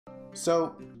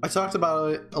So I talked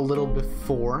about it a little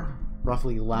before,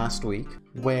 roughly last week,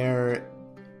 where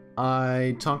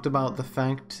I talked about the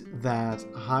fact that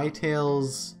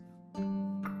Hytale's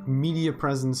media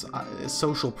presence,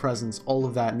 social presence, all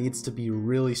of that needs to be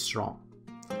really strong.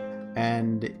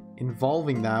 And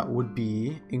involving that would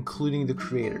be including the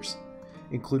creators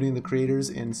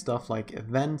in stuff like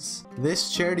events.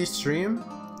 This charity stream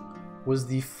was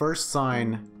the first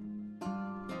sign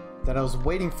that I was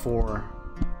waiting for,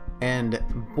 and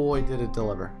boy did it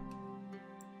deliver.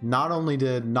 Not only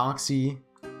did Noxy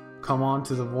come on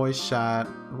to the voice chat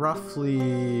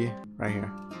roughly right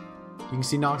here. You can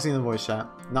see Noxy in the voice chat.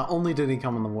 Not only did he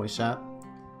come in the voice chat,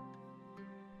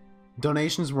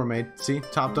 donations were made. See,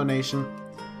 top donation.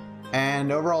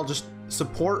 And overall just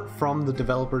support from the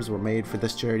developers were made for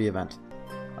this charity event.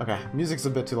 Okay, music's a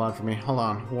bit too loud for me. Hold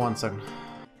on 1 second.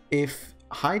 If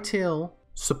Hytale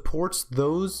supports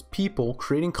those people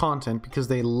creating content because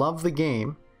they love the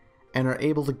game and are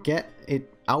able to get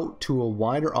it out to a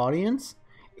wider audience,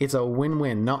 it's a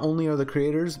win-win. Not only are the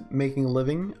creators making a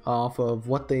living off of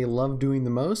what they love doing the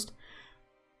most,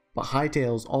 but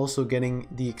Hytale's also getting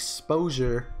the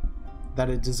exposure that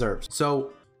it deserves.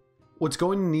 So what's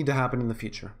going to need to happen in the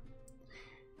future?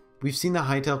 We've seen the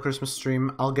Hytale Christmas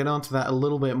stream. I'll get onto that a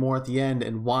little bit more at the end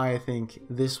and why I think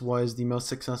this was the most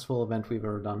successful event we've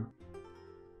ever done.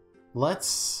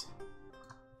 Let's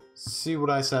see what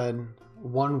I said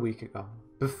 1 week ago,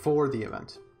 before the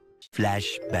event.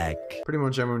 Flashback. Pretty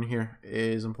much everyone here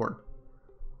is important.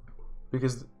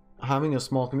 Because having a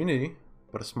small community,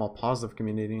 but a small positive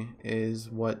community, is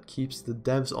what keeps the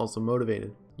devs also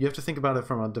motivated. You have to think about it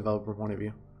from a developer point of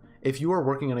view. If you are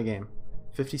working on a game,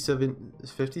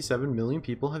 57 million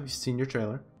people have seen your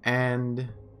trailer, and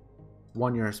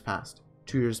 1 year has passed,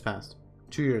 2 years passed,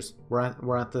 2 years.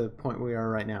 We're at the point we are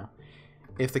right now.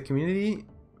 If the community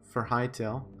for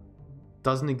Hytale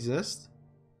doesn't exist,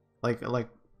 like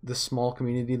the small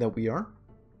community that we are,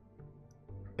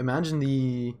 imagine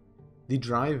the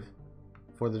drive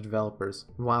for the developers.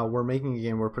 Wow, we're making a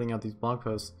game, we're putting out these blog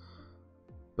posts,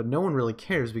 but no one really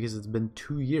cares because it's been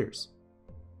 2 years.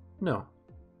 No.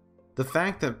 The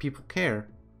fact that people care,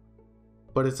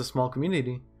 but it's a small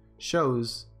community,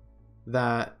 shows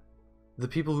that the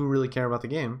people who really care about the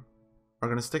game are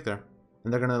going to stick there.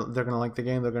 And they're gonna like the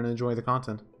game, they're going to enjoy the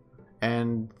content.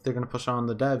 And they're going to push on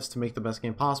the devs to make the best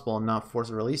game possible and not force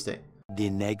a release date.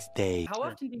 The next day. How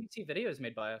often do you see videos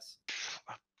made by us?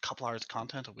 A couple hours of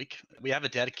content a week. We have a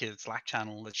dedicated Slack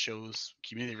channel that shows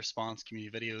community response,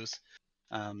 community videos.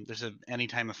 There's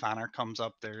anytime a fan art comes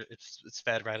up there, it's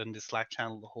fed right into the Slack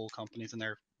channel. The whole company's in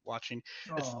there watching.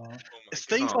 It's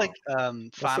things like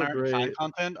fan art and fan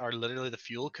content are literally the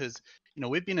fuel, because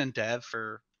we've been in dev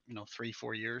for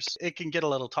 3-4 years. It can get a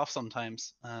little tough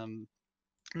sometimes.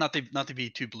 Not to be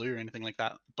too blue or anything like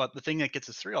that, but the thing that gets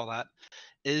us through all that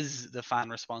is the fan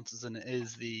responses, and it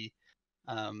is the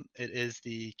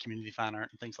community fan art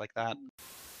and things like that.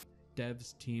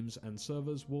 Devs, teams, and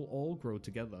servers will all grow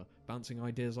together, bouncing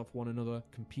ideas off one another,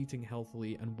 competing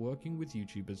healthily, and working with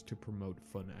YouTubers to promote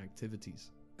fun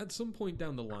activities. At some point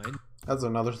down the line... That's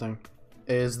another thing,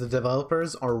 is the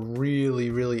developers are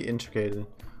really integrated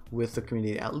with the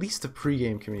community, at least the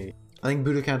pre-game community. I think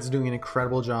Budakat's doing an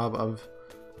incredible job of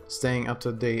staying up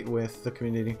to date with the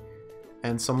community,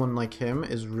 and someone like him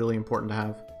is really important to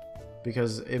have,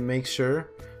 because it makes sure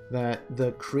that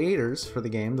the creators for the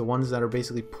game, the ones that are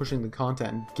basically pushing the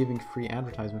content and giving free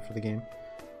advertisement for the game,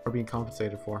 are being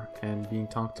compensated for and being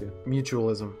talked to.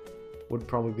 Mutualism would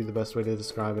probably be the best way to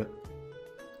describe it,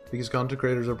 because content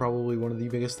creators are probably one of the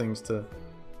biggest things to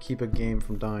keep a game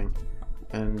from dying.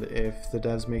 And if the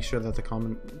devs make sure that the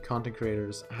content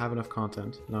creators have enough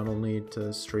content, not only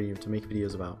to stream, to make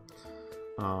videos about,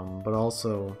 but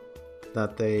also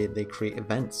that they create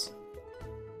events.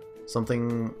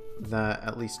 Something that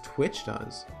at least Twitch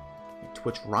does,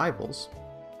 Twitch rivals.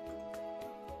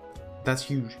 That's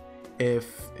huge.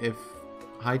 If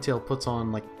Hytale puts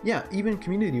on, like, yeah, even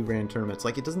community ran tournaments,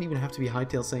 like, it doesn't even have to be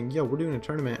Hytale saying, yo, we're doing a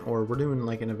tournament or we're doing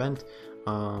like an event.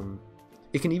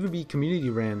 It can even be community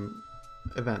ran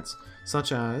events,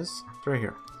 such as right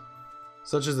here,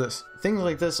 such as this. Things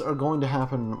like this are going to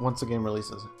happen once the game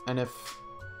releases, and if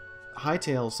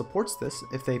Hytale supports this,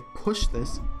 if they push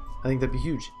this, I think that'd be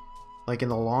huge. Like in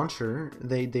the launcher,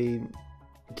 they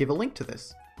give a link to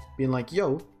this, being like,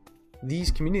 yo,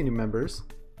 these community members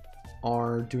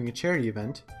are doing a charity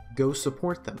event, go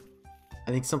support them.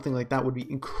 I think something like that would be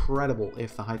incredible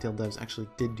if the Hytale devs actually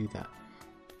did do that.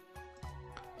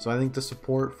 So I think the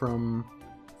support from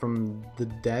the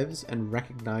devs and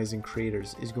recognizing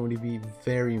creators is going to be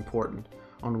very important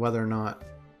on whether or not,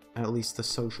 at least the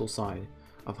social side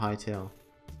of Hytale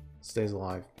stays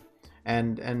alive.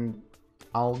 And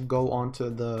I'll go on to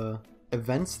the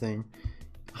events thing.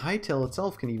 Hytale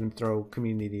itself can even throw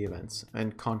community events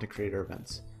and content creator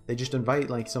events. They just invite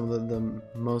like some of the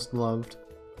most loved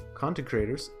content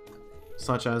creators,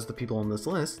 such as the people on this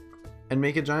list, and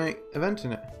make a giant event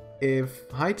in it. If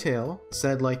Hytale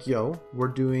said like, yo, we're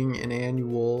doing an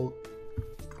annual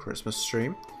Christmas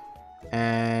stream,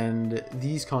 and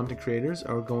these content creators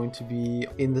are going to be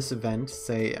in this event,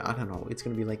 say, I don't know, it's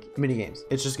going to be like mini games.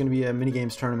 It's just going to be a mini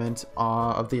games tournament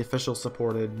of the official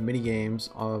supported mini games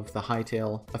of the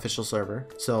Hytale official server.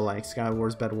 So like Sky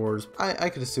Wars, Bed Wars, I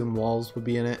could assume Walls would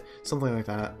be in it, something like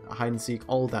that, hide and seek,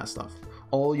 all of that stuff.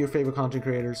 All your favorite content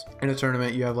creators in a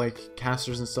tournament. You have like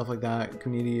casters and stuff like that,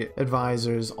 community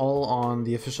advisors, all on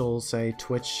the official, say,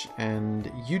 Twitch and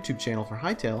YouTube channel for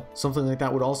Hytale. Something like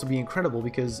that would also be incredible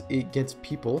because it gets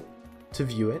people to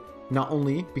view it, not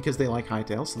only because they like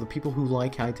Hytale, so the people who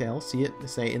like Hytale see it,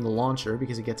 say, in the launcher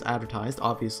because it gets advertised,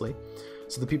 obviously.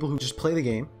 So the people who just play the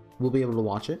game will be able to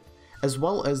watch it, as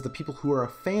well as the people who are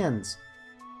fans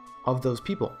of those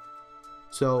people.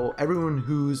 So everyone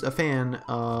who's a fan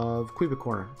of Quebec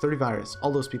Corner, 30 Virus,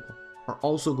 all those people are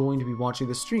also going to be watching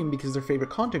the stream because they're favorite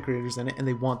content creators in it and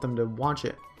they want them to watch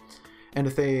it. And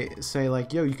if they say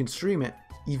like, yo, you can stream it,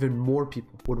 even more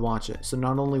people would watch it. So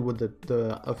not only would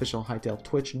the official Hytale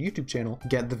Twitch and YouTube channel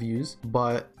get the views,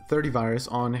 but 30 Virus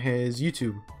on his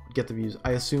YouTube get the views.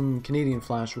 I assume Canadian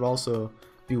Flash would also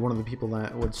be one of the people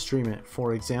that would stream it,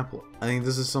 for example. I think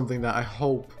this is something that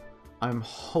I'm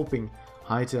hoping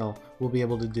Hytale will be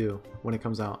able to do when it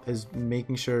comes out, is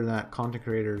making sure that content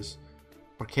creators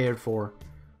are cared for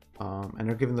and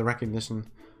are given the recognition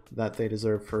that they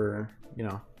deserve for, you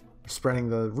know, spreading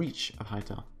the reach of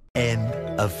Hytale. End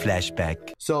of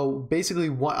flashback. So basically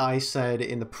what I said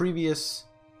in the previous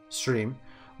stream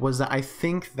was that I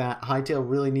think that Hytale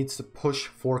really needs to push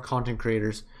for content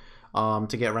creators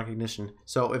to get recognition.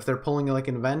 So if they're pulling like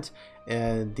an event,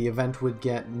 the event would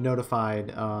get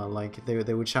notified, like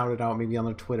they would shout it out maybe on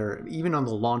their Twitter, even on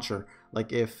the launcher.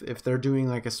 Like if they're doing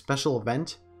like a special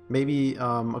event, maybe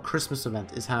a Christmas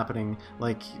event is happening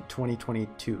like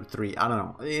 2022-3, I don't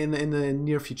know, in the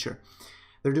near future.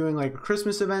 They're doing like a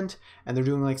Christmas event and they're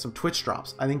doing like some Twitch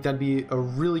drops. I think that'd be a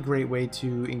really great way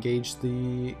to engage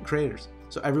the creators.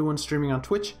 So everyone's streaming on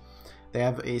Twitch. They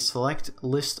have a select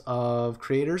list of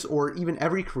creators, or even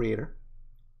every creator.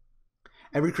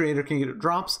 Every creator can get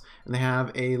drops, and they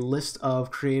have a list of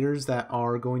creators that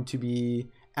are going to be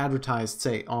advertised,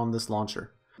 say, on this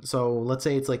launcher. So let's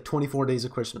say it's like 24 days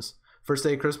of Christmas. First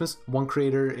day of Christmas, one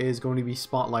creator is going to be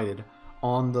spotlighted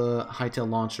on the Hytale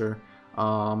launcher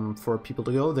for people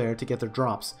to go there to get their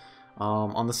drops.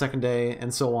 On the second day,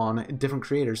 and so on, different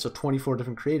creators. So 24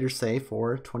 different creators, say,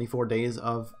 for 24 days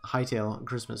of Hytale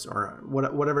Christmas, or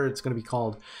whatever it's going to be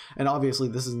called. And obviously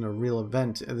this isn't a real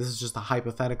event. This is just a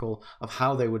hypothetical of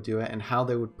how they would do it and how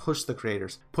they would push the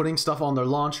creators, putting stuff on their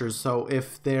launchers. So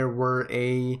if there were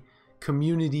a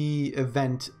community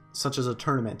event such as a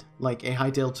tournament, like a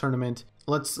Hytale tournament,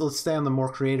 let's stay on the more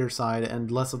creator side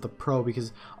and less of the pro,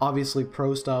 because obviously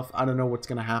pro stuff, I don't know what's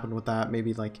going to happen with that.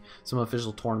 Maybe like some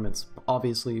official tournaments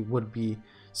obviously would be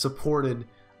supported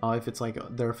if it's like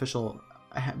their official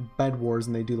Bed Wars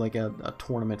and they do like a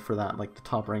tournament for that, like the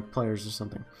top ranked players or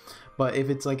something. But if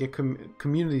it's like a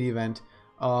community event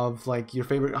of like your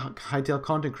favorite Hytale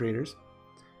content creators,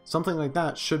 something like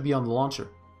that should be on the launcher,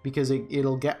 because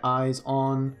it'll get eyes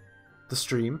on the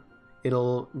stream.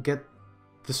 It'll get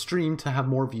the stream to have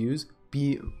more views,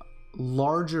 be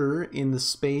larger in the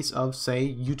space of, say,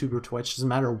 YouTube or Twitch, doesn't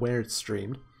matter where it's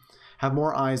streamed, have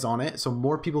more eyes on it, so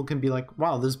more people can be like,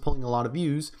 wow, this is pulling a lot of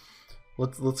views,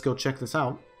 let's go check this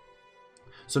out.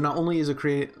 So not only is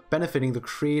it benefiting the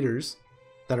creators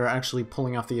that are actually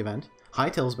pulling off the event,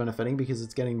 Hytale is benefiting because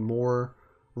it's getting more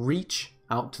reach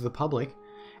out to the public.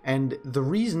 And the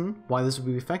reason why this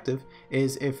would be effective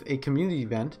is if a community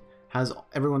event has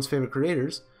everyone's favorite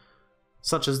creators,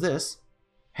 such as this.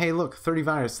 Hey, look, 30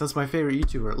 Virus, that's my favorite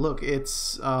YouTuber. Look,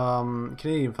 it's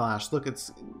Canadian Flash. Look,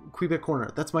 it's Quebec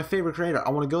Corner. That's my favorite creator. I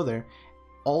want to go there.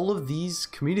 All of these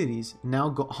communities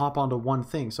now hop onto one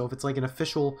thing. So if it's like an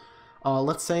official,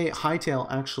 let's say Hytale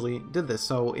actually did this.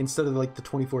 So instead of like the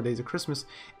 24 days of Christmas,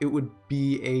 it would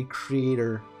be a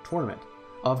creator tournament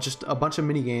of just a bunch of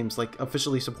mini games, like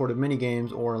officially supported mini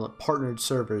games or like partnered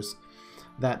servers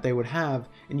that they would have,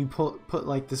 and you put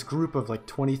like this group of like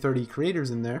 20-30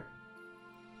 creators in there,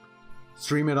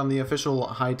 stream it on the official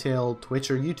Hytale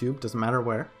Twitch or YouTube, doesn't matter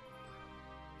where,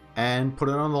 and put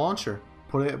it on the launcher,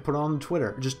 put it on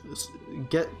Twitter. Just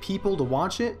get people to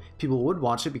watch it. People would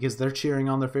watch it because they're cheering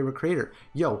on their favorite creator.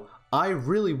 Yo, I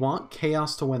really want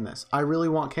Chaos to win this. I really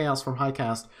want Chaos from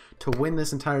Hycast to win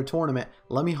this entire tournament.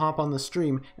 Let me hop on the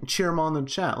stream and cheer him on in the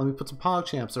chat. Let me put some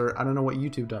PogChamps, or I don't know what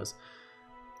YouTube does.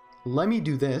 Let me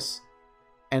do this,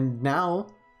 and now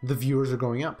the viewers are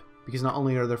going up because not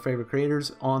only are their favorite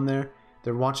creators on there,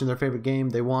 they're watching their favorite game,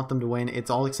 they want them to win. It's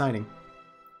all exciting.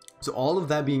 So all of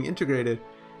that being integrated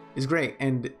is great.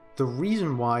 And the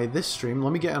reason why this stream,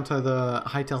 let me get onto the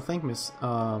Hytale Thankmas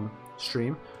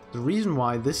stream. The reason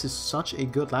why this is such a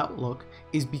good outlook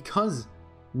is because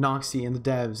Noxy and the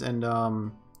devs and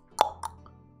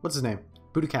what's his name?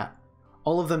 Buddhacat.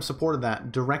 All of them supported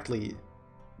that directly.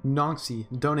 Noxy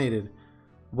donated,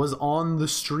 was on the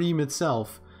stream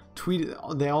itself,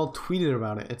 tweeted, they all tweeted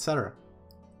about it, etc.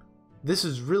 This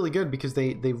is really good because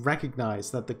they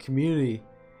recognize that the community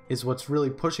is what's really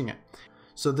pushing it.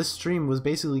 So this stream was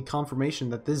basically confirmation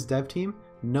that this dev team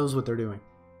knows what they're doing.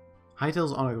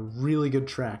 Hytale's on a really good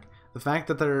track. The fact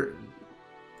that they're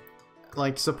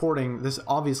like supporting this,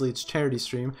 obviously it's charity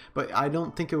stream, but I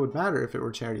don't think it would matter if it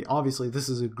were charity. Obviously this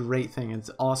is a great thing.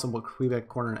 It's awesome what Quebec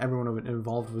Corner and everyone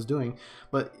involved was doing,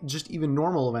 but just even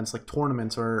normal events like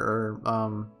tournaments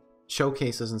or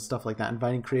showcases and stuff like that,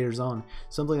 inviting creators on,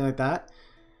 something like that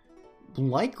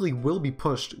likely will be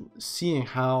pushed, seeing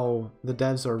how the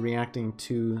devs are reacting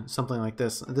to something like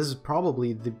this. This is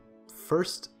probably the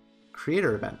first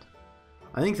creator event.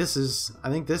 I think this is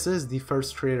the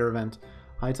first creator event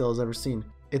Hytale has ever seen.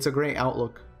 It's a great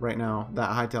outlook right now that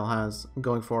Hytale has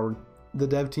going forward. The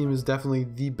dev team is definitely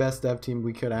the best dev team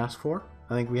we could ask for.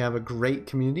 I think we have a great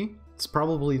community. It's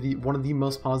probably one of the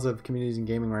most positive communities in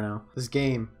gaming right now. This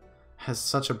game has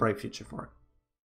such a bright future for it.